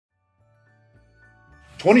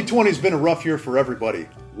2020 has been a rough year for everybody.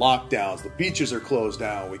 Lockdowns, the beaches are closed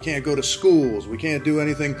down, we can't go to schools, we can't do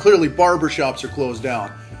anything. Clearly barbershops are closed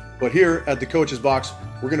down. But here at the Coach's Box,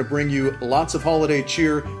 we're going to bring you lots of holiday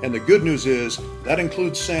cheer, and the good news is that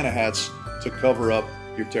includes Santa hats to cover up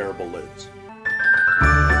your terrible lids.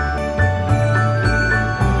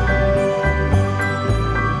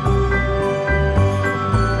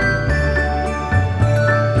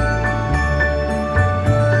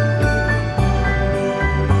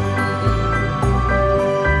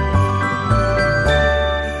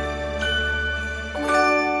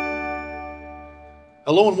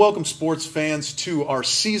 Hello and welcome, sports fans, to our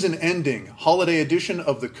season-ending holiday edition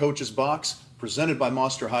of the Coach's Box, presented by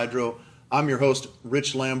Monster Hydro. I'm your host,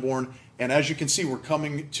 Rich Lambourne, and as you can see, we're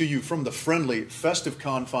coming to you from the friendly, festive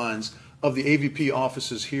confines of the AVP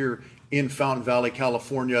offices here in Fountain Valley,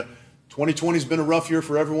 California. 2020 has been a rough year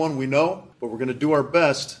for everyone, we know, but we're going to do our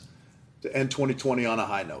best to end 2020 on a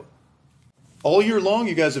high note. All year long,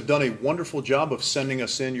 you guys have done a wonderful job of sending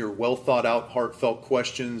us in your well-thought-out, heartfelt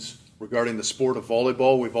questions regarding the sport of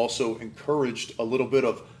volleyball. We've also encouraged a little bit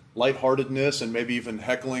of lightheartedness and maybe even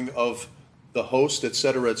heckling of the host, et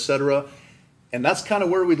cetera, and that's kind of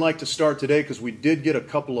where we'd like to start today, because we did get a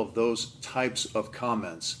couple of those types of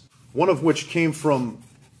comments. One of which came from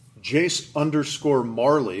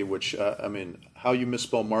Jace_Marley, which, how you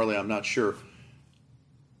misspell Marley, I'm not sure.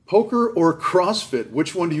 Poker or CrossFit,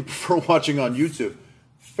 which one do you prefer watching on YouTube?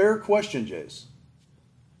 Fair question, Jace.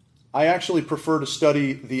 I actually prefer to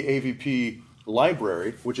study the AVP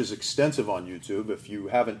library, which is extensive on YouTube. If you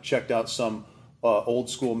haven't checked out some old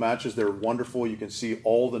school matches, they're wonderful. You can see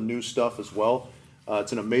all the new stuff as well.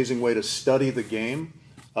 It's an amazing way to study the game.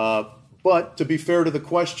 But to be fair to the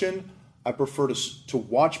question, I prefer to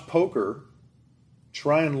watch poker,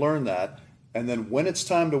 try and learn that, and then when it's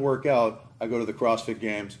time to work out, I go to the CrossFit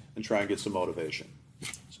games and try and get some motivation.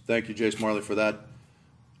 So thank you, Jace Marley, for that.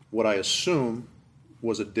 What I assume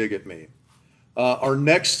was a dig at me. Our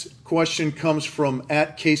next question comes from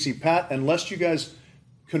 @CaseyPat, unless you guys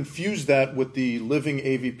confuse that with the living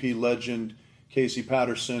AVP legend Casey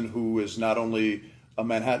Patterson, who is not only a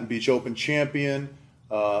Manhattan Beach Open champion,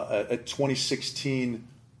 a 2016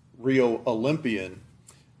 Rio Olympian.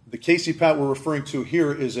 The Casey Pat we're referring to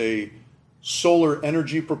here is a solar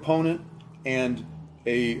energy proponent and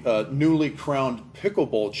a newly crowned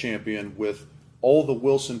pickleball champion with all the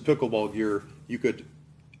Wilson pickleball gear you could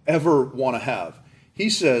ever want to have. He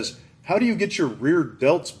says, how do you get your rear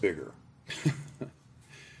delts bigger?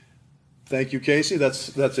 Thank you, Casey.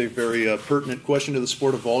 That's a very pertinent question to the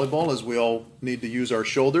sport of volleyball, as we all need to use our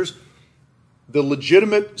shoulders. The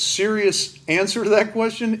legitimate, serious answer to that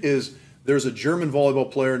question is there's a German volleyball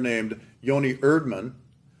player named Joni Erdmann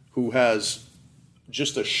who has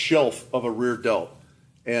just a shelf of a rear delt.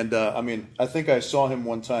 And I think I saw him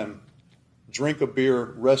one time drink a beer,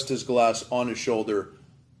 rest his glass on his shoulder,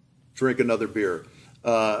 drink another beer.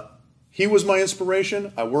 He was my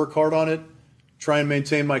inspiration. I work hard on it, try and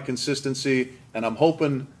maintain my consistency, and I'm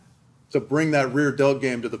hoping to bring that rear delt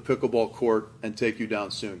game to the pickleball court and take you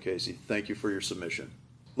down soon, Casey. Thank you for your submission.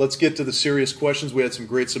 Let's get to the serious questions. We had some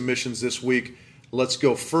great submissions this week. Let's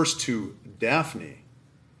go first to Daphne.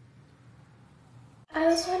 I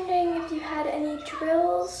was wondering if you had any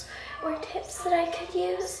drills or tips that I could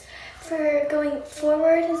use for going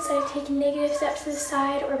forward instead of taking negative steps to the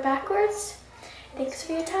side or backwards. Thanks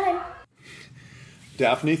for your time.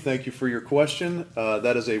 Daphne, thank you for your question.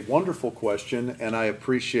 That is a wonderful question, and I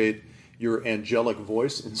appreciate your angelic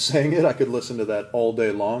voice in saying it. I could listen to that all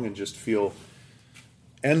day long and just feel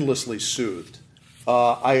endlessly soothed.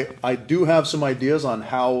 I do have some ideas on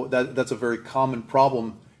how that's a very common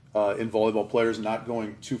problem in volleyball players, not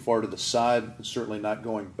going too far to the side, and certainly not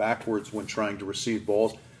going backwards when trying to receive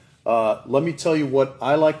balls. Let me tell you what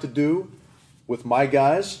I like to do with my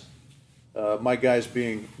guys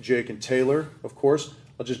being Jake and Taylor, of course.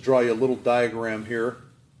 I'll just draw you a little diagram here.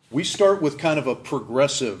 We start with kind of a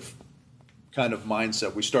progressive kind of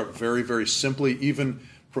mindset. We start very, very simply. Even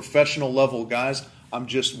professional level guys,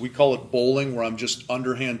 we call it bowling, where I'm just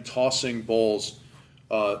underhand tossing balls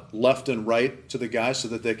left and right to the guys so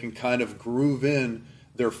that they can kind of groove in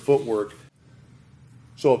their footwork.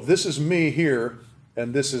 So if this is me here,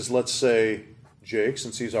 and this is, let's say, Jake,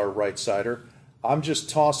 since he's our right-sider, I'm just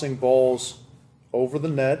tossing balls over the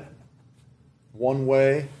net, one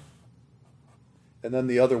way, and then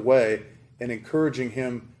the other way, and encouraging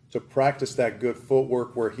him to practice that good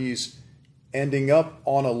footwork where he's ending up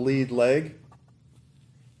on a lead leg.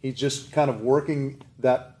 He's just kind of working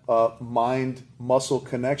that mind-muscle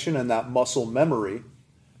connection and that muscle memory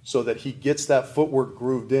so that he gets that footwork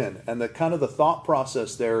grooved in. And the kind of the thought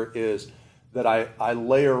process there is that I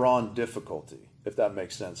layer on difficulty, if that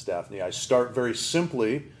makes sense, Daphne. I start very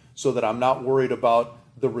simply so that I'm not worried about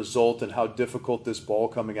the result and how difficult this ball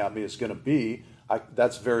coming at me is going to be.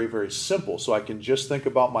 That's very, very simple. So I can just think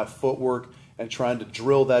about my footwork and trying to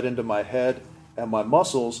drill that into my head and my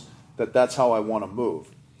muscles, that's how I want to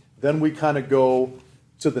move. Then we kind of go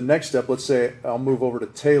to the next step. Let's say I'll move over to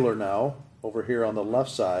Taylor now, over here on the left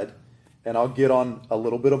side, and I'll get on a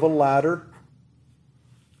little bit of a ladder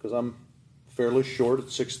because I'm fairly short at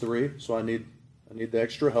 6'3", so I need the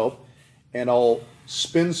extra help. And I'll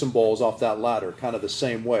spin some balls off that ladder kind of the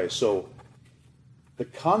same way. So the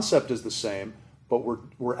concept is the same, but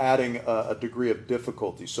we're adding a degree of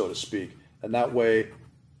difficulty, so to speak. And that way,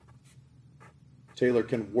 Taylor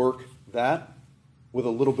can work that with a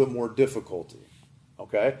little bit more difficulty,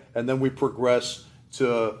 okay? And then we progress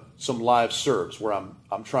to some live serves where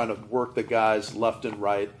I'm trying to work the guys left and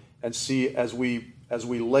right and see as we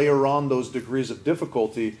layer on those degrees of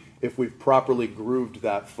difficulty if we've properly grooved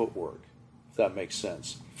that footwork, if that makes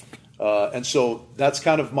sense. And so that's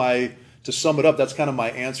kind of to sum it up, that's kind of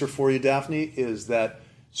my answer for you, Daphne, is that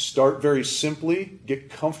start very simply, get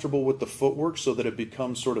comfortable with the footwork so that it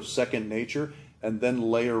becomes sort of second nature, and then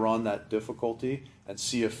layer on that difficulty and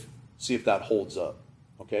see if that holds up.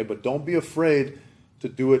 Okay, but don't be afraid to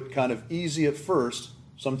do it kind of easy at first.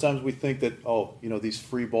 Sometimes we think that, these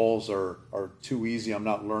free balls are too easy, I'm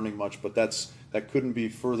not learning much, but that couldn't be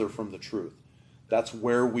further from the truth. That's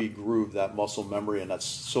where we groove that muscle memory, and that's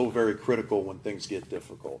so very critical when things get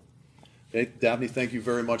difficult. Okay, Daphne, thank you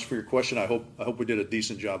very much for your question. I hope we did a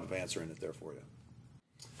decent job of answering it there for you.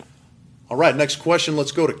 All right, next question,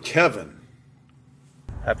 let's go to Kevin.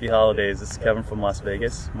 Happy holidays. This is Kevin from Las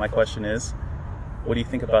Vegas. My question is, what do you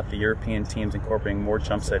think about the European teams incorporating more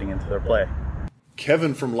jump setting into their play?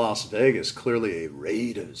 Kevin from Las Vegas, clearly a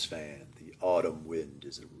Raiders fan. The autumn wind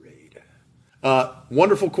is a Raider.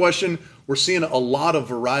 Wonderful question. We're seeing a lot of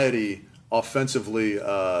variety offensively,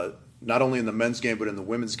 not only in the men's game, but in the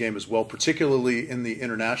women's game as well, particularly in the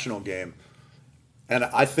international game. And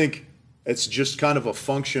I think it's just kind of a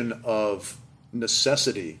function of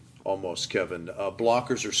necessity almost, Kevin.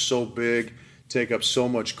 Blockers are so big, take up so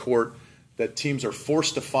much court, that teams are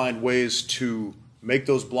forced to find ways to make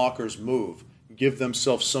those blockers move, give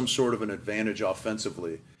themselves some sort of an advantage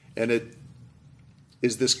offensively. And it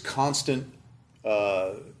is this constant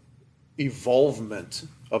evolvement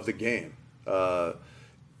of the game.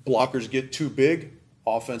 Blockers get too big,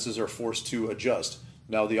 offenses are forced to adjust.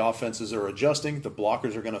 Now the offenses are adjusting, the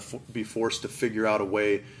blockers are going to be forced to figure out a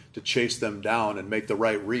way to chase them down and make the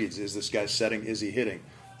right reads. Is this guy setting? Is he hitting?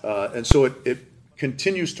 And so it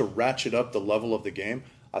continues to ratchet up the level of the game.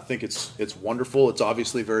 I think it's wonderful. It's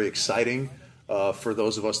obviously very exciting for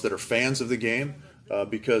those of us that are fans of the game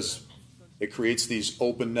because it creates these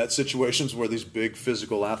open net situations where these big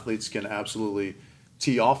physical athletes can absolutely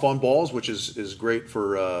tee off on balls, which is great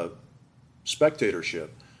for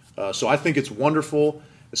spectatorship. So I think it's wonderful,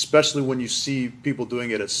 especially when you see people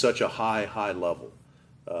doing it at such a high level.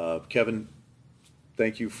 Kevin,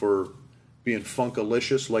 thank you for being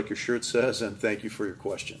funkalicious, like your shirt says, and thank you for your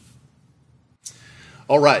question.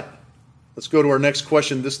 All right, let's go to our next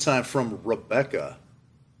question, this time from Rebecca.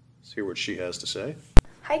 Let's hear what she has to say.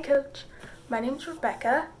 Hi, Coach. My name's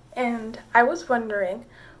Rebecca, and I was wondering,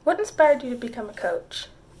 what inspired you to become a coach?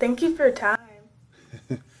 Thank you for your time.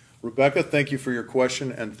 Rebecca, thank you for your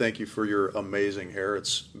question, and thank you for your amazing hair.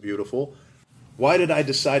 It's beautiful. Why did I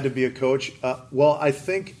decide to be a coach? Well, I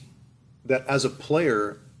think that as a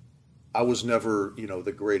player, I was never,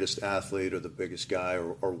 the greatest athlete or the biggest guy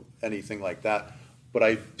or anything like that. But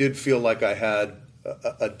I did feel like I had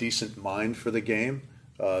a decent mind for the game,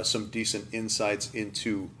 some decent insights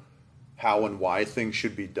into how and why things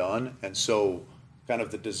should be done. And so kind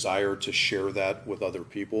of the desire to share that with other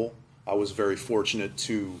people. I was very fortunate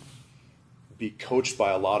to be coached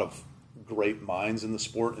by a lot of great minds in the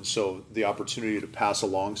sport. And so the opportunity to pass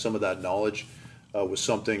along some of that knowledge was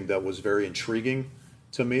something that was very intriguing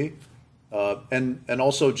to me. And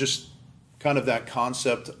also just kind of that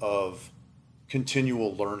concept of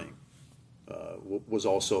continual learning was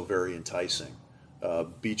also very enticing.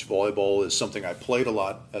 Beach volleyball is something I played a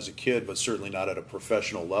lot as a kid, but certainly not at a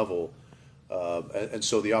professional level. And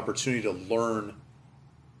so the opportunity to learn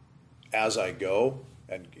as I go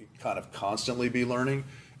and kind of constantly be learning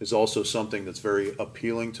is also something that's very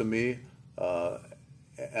appealing to me.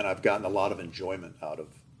 And I've gotten a lot of enjoyment out of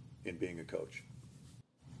in being a coach.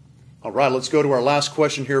 All right, let's go to our last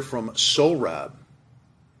question here from Sorab.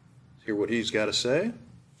 Hear what he's got to say.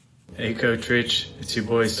 Hey, Coach Rich. It's your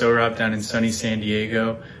boy Sorab down in sunny San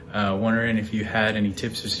Diego. Wondering if you had any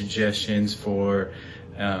tips or suggestions for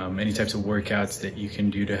any types of workouts that you can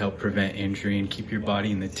do to help prevent injury and keep your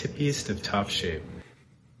body in the tippiest of top shape.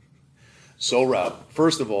 So, Rob,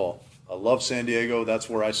 first of all, I love San Diego. That's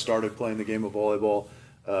where I started playing the game of volleyball.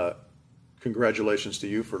 Congratulations to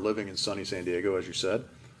you for living in sunny San Diego, as you said.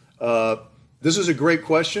 This is a great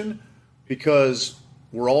question because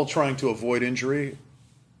we're all trying to avoid injury.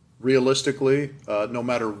 Realistically, no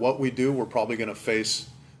matter what we do, we're probably going to face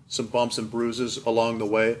some bumps and bruises along the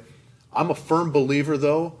way. I'm a firm believer,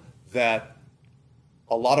 though, that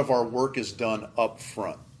a lot of our work is done up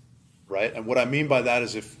front, right? And what I mean by that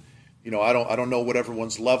is if, you know, I don't know what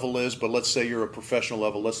everyone's level is, but let's say you're a professional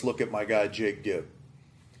level. Let's look at my guy, Jake Gibb.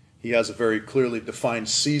 He has a very clearly defined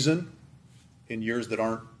season in years that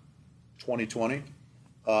aren't 2020.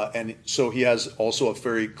 And so he has also a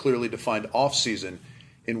very clearly defined off season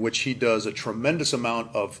in which he does a tremendous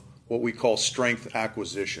amount of what we call strength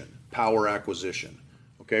acquisition, power acquisition,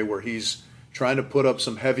 okay, where he's trying to put up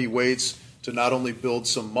some heavy weights to not only build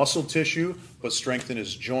some muscle tissue, but strengthen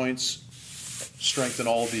his joints, strengthen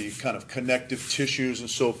all the kind of connective tissues and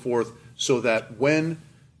so forth, so that when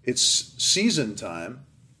it's season time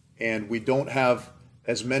and we don't have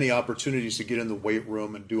as many opportunities to get in the weight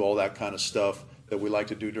room and do all that kind of stuff that we like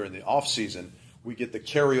to do during the off season, we get the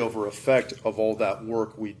carryover effect of all that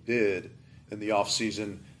work we did in the off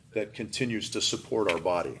season that continues to support our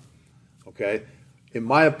body. Okay? In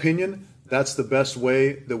my opinion, that's the best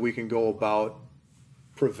way that we can go about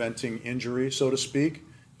preventing injury, so to speak,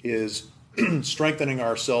 is strengthening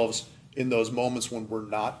ourselves in those moments when we're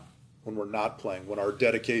not playing, when our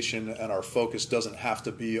dedication and our focus doesn't have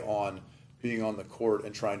to be on being on the court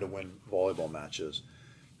and trying to win volleyball matches.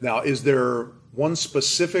 Now, is there one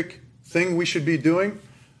specific thing we should be doing?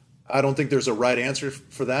 I don't think there's a right answer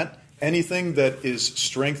for that. Anything that is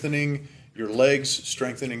strengthening your legs,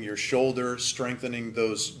 strengthening your shoulder, strengthening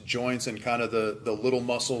those joints and kind of the little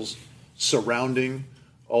muscles surrounding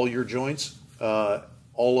all your joints,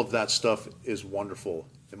 all of that stuff is wonderful,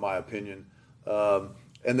 in my opinion.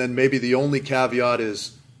 And then maybe the only caveat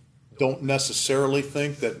is don't necessarily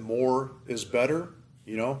think that more is better.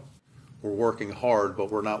 You know, we're working hard, but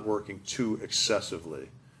we're not working too excessively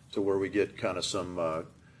to where we get kind of some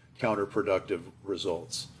counterproductive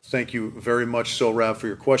results. Thank you very much, Sohrab, for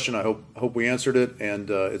your question. I hope we answered it, and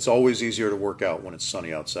it's always easier to work out when it's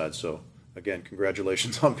sunny outside. So, again,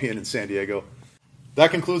 congratulations on being in San Diego.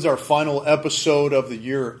 That concludes our final episode of the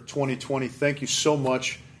year 2020. Thank you so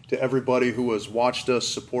much to everybody who has watched us,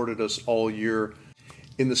 supported us all year.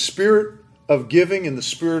 In the spirit of giving, in the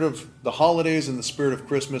spirit of the holidays, in the spirit of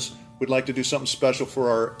Christmas, we'd like to do something special for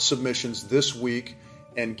our submissions this week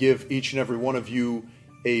and give each and every one of you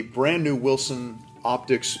a brand new Wilson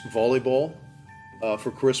Optics volleyball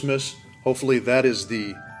for Christmas. Hopefully that is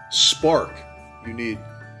the spark you need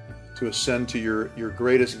to ascend to your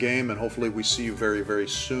greatest game, and hopefully we see you very, very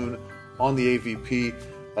soon on the AVP.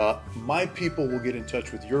 My people will get in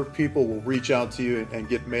touch with your people. We'll reach out to you and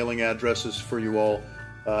get mailing addresses for you all.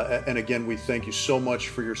 And again, we thank you so much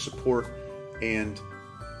for your support, and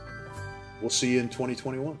we'll see you in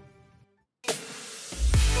 2021.